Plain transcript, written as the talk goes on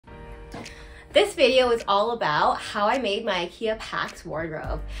This video is all about how I made my IKEA PAX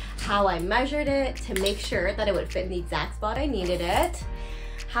wardrobe, how I measured it to make sure that it would fit in the exact spot I needed it,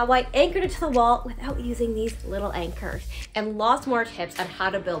 how I anchored it to the wall without using these little anchors, and lots more tips on how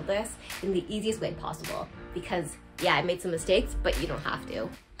to build this in the easiest way possible. Because yeah, I made some mistakes, but you don't have to.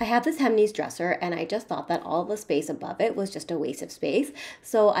 I have this hem-knees dresser and I just thought that all the space above it was just a waste of space.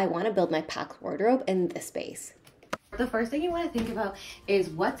 So I want to build my PAX wardrobe in this space. The first thing you want to think about is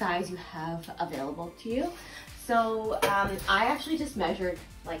what size you have available to you. So I actually just measured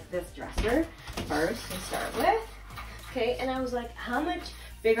like this dresser first to start with. Okay, and I was like, how much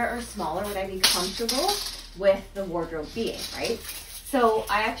bigger or smaller would I be comfortable with the wardrobe being, right? So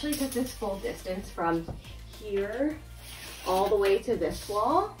I actually took this full distance from here all the way to this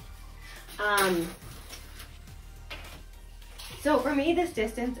wall. So for me, this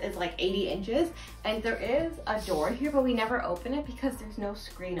distance is like 80 inches, and there is a door here, but we never open it because there's no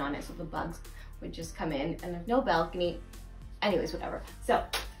screen on it, so the bugs would just come in, and there's no balcony. Anyways, whatever. So,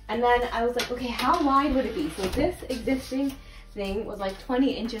 and then I was like, okay, how wide would it be? So this existing thing was like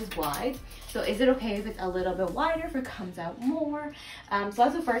 20 inches wide. So is it okay if it's a little bit wider, if it comes out more? So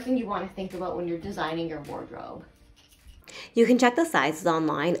that's the first thing you want to think about when you're designing your wardrobe. You can check the sizes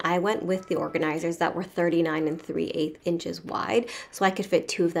online. I went with the organizers that were 39 and 3/8 inches wide, so I could fit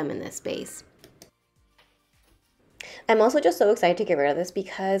 2 of them in this space. I'm also just so excited to get rid of this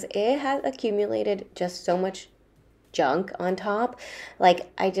because it has accumulated just so much junk on top.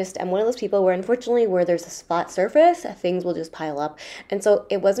 Like I'm one of those people where unfortunately where there's a flat surface, things will just pile up. And so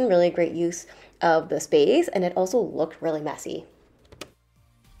it wasn't really a great use of the space, and it also looked really messy.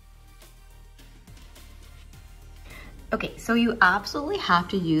 Okay, so you absolutely have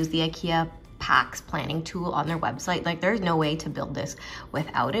to use the IKEA PAX planning tool on their website. Like there's no way to build this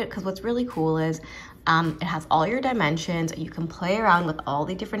without it, because what's really cool is it has all your dimensions. You can play around with all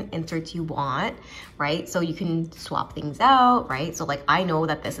the different inserts you want, right? So you can swap things out, right? So like I know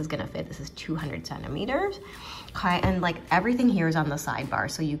that this is gonna fit, this is 200 centimeters. Okay, and like everything here is on the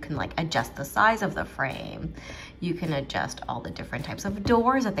sidebar, so you can like adjust the size of the frame. You can adjust all the different types of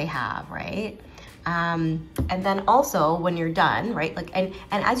doors that they have, right? And then also when you're done, right, like and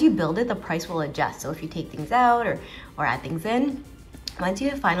as you build it, the price will adjust. So if you take things out or add things in, once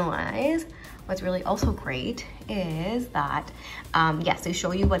you finalize, what's really also great is that yes, they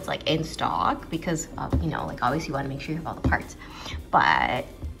show you what's like in stock, because you know, like obviously you want to make sure you have all the parts, but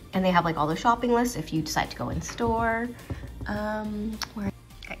and they have like all the shopping lists if you decide to go in store.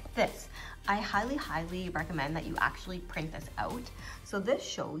 Okay, this I highly recommend that you actually print this out. So this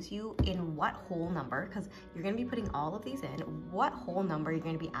shows you in what hole number, because you're going to be putting all of these in, what hole number you're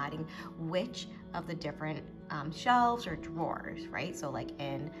going to be adding which of the different shelves or drawers, right? So like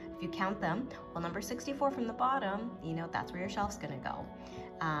if you count them, well, number 64 from the bottom, you know, that's where your shelf's going to go.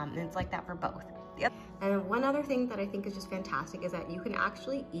 And it's like that for both. And one other thing that I think is just fantastic is that you can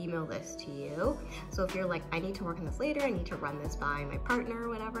actually email this to you. So if you're like, I need to work on this later, I need to run this by my partner or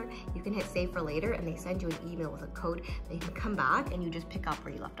whatever, you can hit save for later and they send you an email with a code that you can come back and you just pick up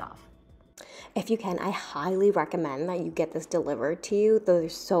where you left off. If you can, I highly recommend that you get this delivered to you.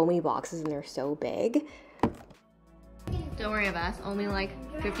 There's so many boxes and they're so big. Don't worry about us, only like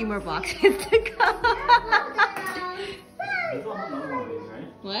 50 more boxes to come.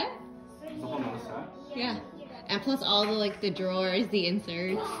 What? Yeah, and plus all the like the drawers, the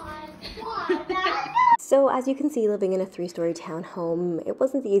inserts. So as you can see, living in a 3-story townhome, it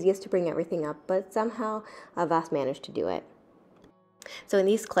wasn't the easiest to bring everything up, but somehow Vas managed to do it. So in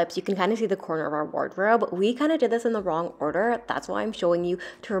these clips, you can kind of see the corner of our wardrobe. We kind of did this in the wrong order. That's why I'm showing you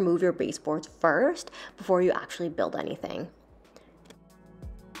to remove your baseboards first before you actually build anything.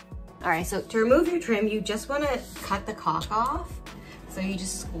 All right, so to remove your trim, you just want to cut the caulk off. So you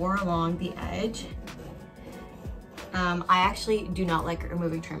just score along the edge. I actually do not like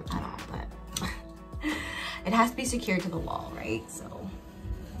removing trim at all, but it has to be secured to the wall, right? So.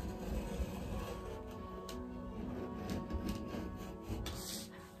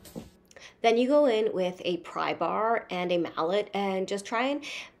 Then you go in with a pry bar and a mallet and just try and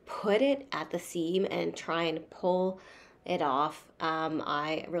put it at the seam and try and pull it off.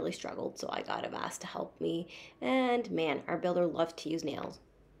 I really struggled, so I got Vas to help me, and man, our builder loved to use nails.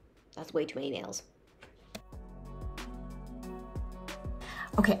 That's way too many nails.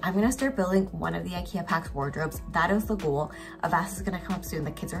 Okay, I'm gonna start building one of the IKEA PAX wardrobes. That is the goal. Vas is gonna come up soon,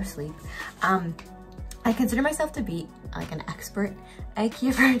 the kids are asleep. I consider myself to be like an expert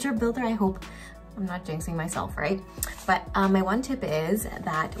IKEA furniture builder. I hope I'm not jinxing myself, right? But my one tip is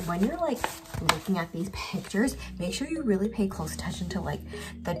that when you're like looking at these pictures, make sure you really pay close attention to like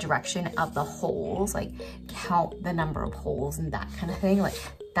the direction of the holes, like count the number of holes and that kind of thing. Like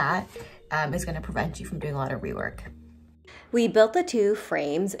that is going to prevent you from doing a lot of rework. We built the 2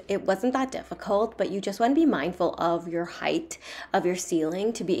 frames. It wasn't that difficult, but you just want to be mindful of your height of your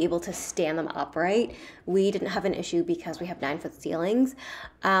ceiling to be able to stand them upright. We didn't have an issue because we have 9-foot ceilings,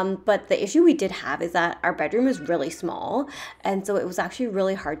 but the issue we did have is that our bedroom is really small, and so it was actually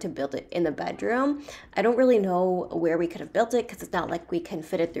really hard to build it in the bedroom. I don't really know where we could have built it because it's not like we can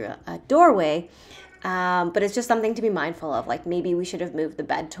fit it through a doorway, but it's just something to be mindful of. Like maybe we should have moved the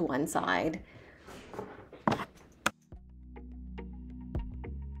bed to one side.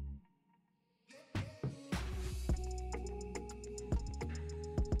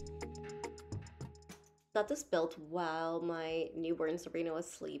 Got this built while my newborn Sabrina was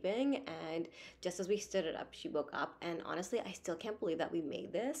sleeping, and just as we stood it up, she woke up, and honestly, I still can't believe that we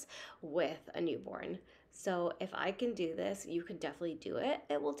made this with a newborn. So if I can do this, you can definitely do it.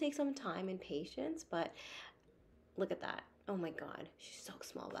 It will take some time and patience, but look at that. Oh my God, she's so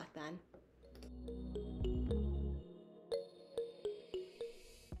small back then.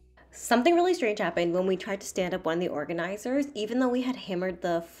 Something really strange happened when we tried to stand up one of the organizers. Even though we had hammered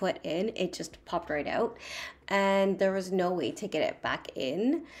the foot in, it just popped right out, and there was no way to get it back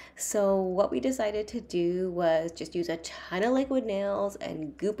in. So what we decided to do was just use a ton of liquid nails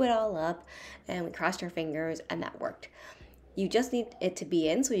and goop it all up, and we crossed our fingers, and that worked. You just need it to be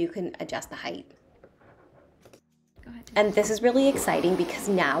in so you can adjust the height. And this is really exciting because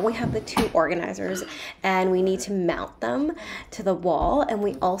now we have the 2 organizers and we need to mount them to the wall, and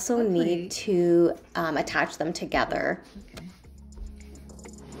we also need to attach them together.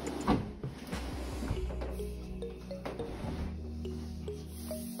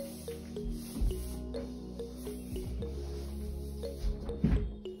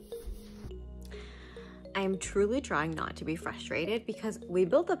 I'm truly trying not to be frustrated because we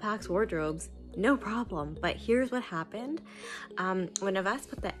built the PAX wardrobes, no problem, but here's what happened. When Yves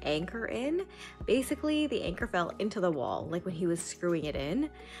put the anchor in, basically the anchor fell into the wall, like when he was screwing it in.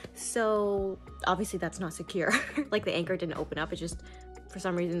 So obviously that's not secure. Like the anchor didn't open up, it just for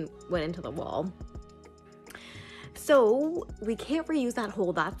some reason went into the wall. So we can't reuse that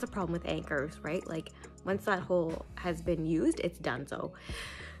hole. That's the problem with anchors, right? Like once that hole has been used, it's done.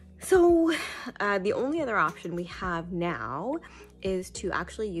 So the only other option we have now is to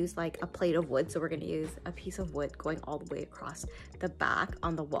actually use like a plate of wood. So we're gonna use a piece of wood going all the way across the back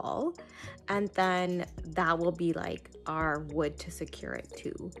on the wall. And then that will be like our wood to secure it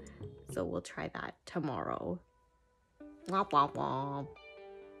too. So we'll try that tomorrow. Womp womp womp.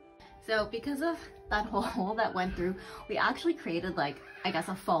 So because of that hole that went through, we actually created like, I guess,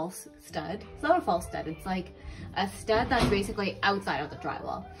 a false stud. It's not a false stud, it's like a stud that's basically outside of the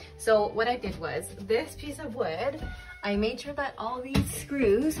drywall. So what I did was this piece of wood, I made sure that all these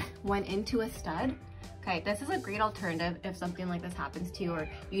screws went into a stud. Okay, this is a great alternative if something like this happens to you or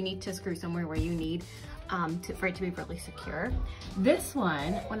you need to screw somewhere where you need for it to be really secure. This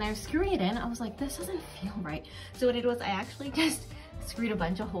one, when I was screwing it in, I was like, this doesn't feel right. So what I did was I actually just screwed a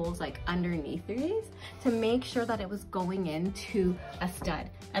bunch of holes like underneath these to make sure that it was going into a stud.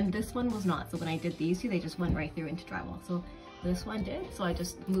 And this one was not. So when I did these two, they just went right through into drywall. So this one did. So I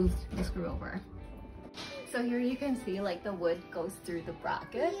just moved the screw over. So here you can see like the wood goes through the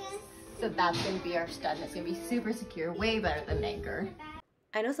brackets. So that's gonna be our stud and it's gonna be super secure, way better than an anchor.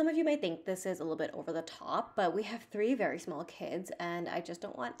 I know some of you might think this is a little bit over the top, but we have 3 very small kids and I just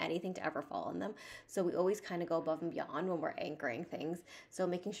don't want anything to ever fall on them. So we always kind of go above and beyond when we're anchoring things. So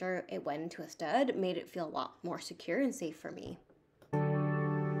making sure it went into a stud made it feel a lot more secure and safe for me.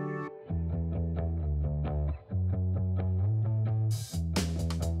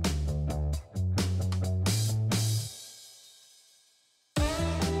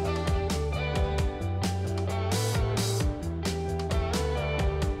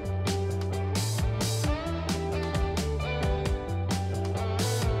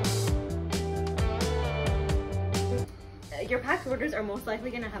 Your PAX orders are most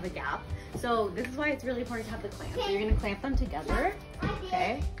likely going to have a gap, so this is why it's really important to have the clamps. So you're going to clamp them together,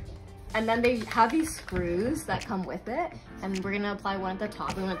 okay? And then they have these screws that come with it, and we're going to apply one at the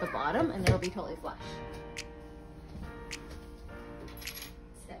top and one at the bottom, and it'll be totally flush.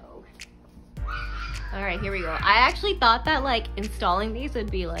 So, all right, here we go. I actually thought that like installing these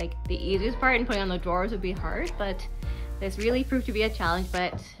would be like the easiest part and putting on the drawers would be hard, but this really proved to be a challenge.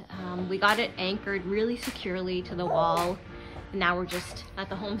 But we got it anchored really securely to the wall. Now we're just at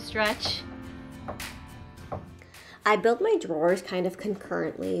the home stretch. I built my drawers kind of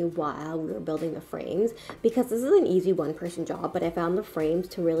concurrently while we were building the frames because this is an easy one-person job, but I found the frames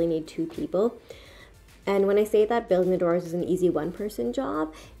to really need 2 people. And when I say that building the drawers is an easy one-person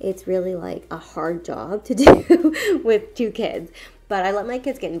job, it's really like a hard job to do with 2 kids. but I let my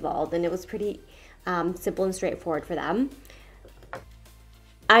kids get involved and it was pretty simple and straightforward for them.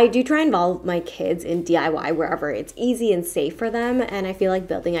 I do try and involve my kids in DIY wherever it's easy and safe for them, and I feel like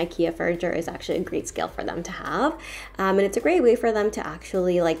building IKEA furniture is actually a great skill for them to have, and it's a great way for them to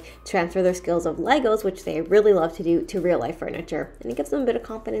actually like transfer their skills of Legos, which they really love to do, to real life furniture, and it gives them a bit of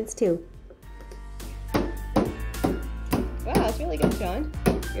confidence too. Wow, that's really good, Sean.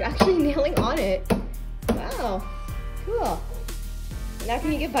 You're actually nailing on it. Wow, cool. Now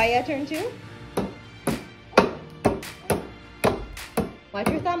can you give Baya a turn too? Watch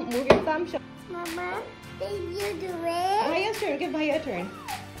your thumb, move your thumb. Mama, did you do it? Baya's turn, give Baya a turn.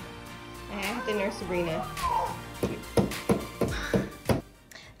 I have to nurse Sabrina.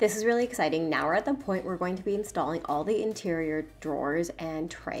 This is really exciting. Now we're at the point we're going to be installing all the interior drawers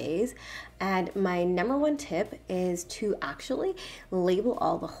and trays. And my number one tip is to actually label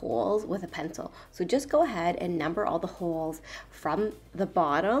all the holes with a pencil. So just go ahead and number all the holes from the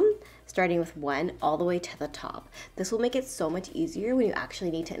bottom, starting with 1 all the way to the top. This will make it so much easier when you actually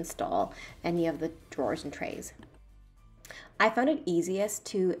need to install any of the drawers and trays. I found it easiest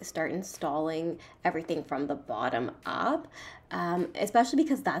to start installing everything from the bottom up, especially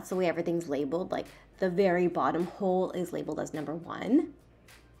because that's the way everything's labeled. Like the very bottom hole is labeled as number 1.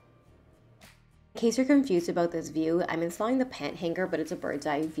 In case you're confused about this view, I'm installing the pant hanger, but it's a bird's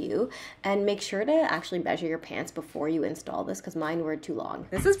eye view. And make sure to actually measure your pants before you install this, because mine were too long.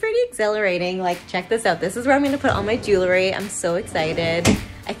 This is pretty exhilarating. Like, check this out. This is where I'm gonna put all my jewelry. I'm so excited.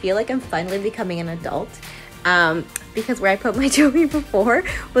 I feel like I'm finally becoming an adult. Because where I put my jewelry before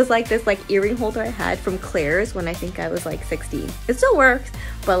was like this like earring holder I had from Claire's when I think I was like 16. It still works,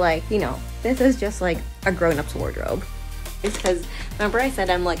 but like, you know, this is just like a grown-up's wardrobe. It's because, remember I said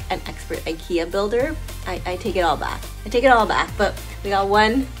I'm like an expert IKEA builder? I take it all back. I take it all back, but we got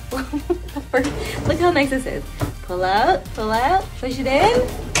one. Look how nice this is. Pull out, push it in.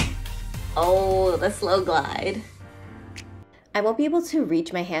 Oh, the slow glide. I won't be able to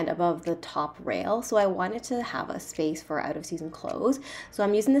reach my hand above the top rail, so I wanted to have a space for out of season clothes. So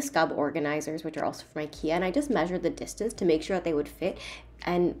I'm using the scub organizers, which are also from IKEA, and I just measured the distance to make sure that they would fit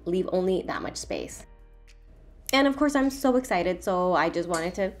and leave only that much space. And of course I'm so excited, so I just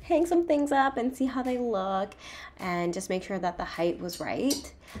wanted to hang some things up and see how they look and just make sure that the height was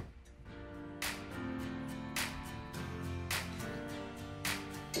right.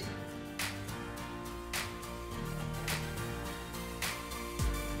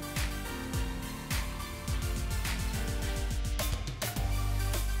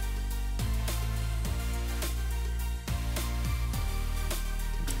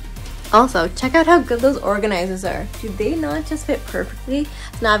 Also, check out how good those organizers are. Do they not just fit perfectly?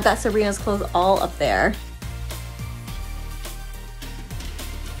 So now I've got Sabrina's clothes all up there.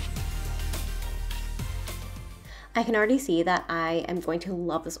 I can already see that I am going to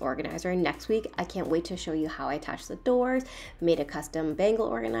love this organizer. Next week, I can't wait to show you how I attached the doors, made a custom bangle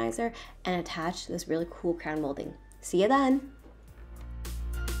organizer, and attached this really cool crown molding. See you then!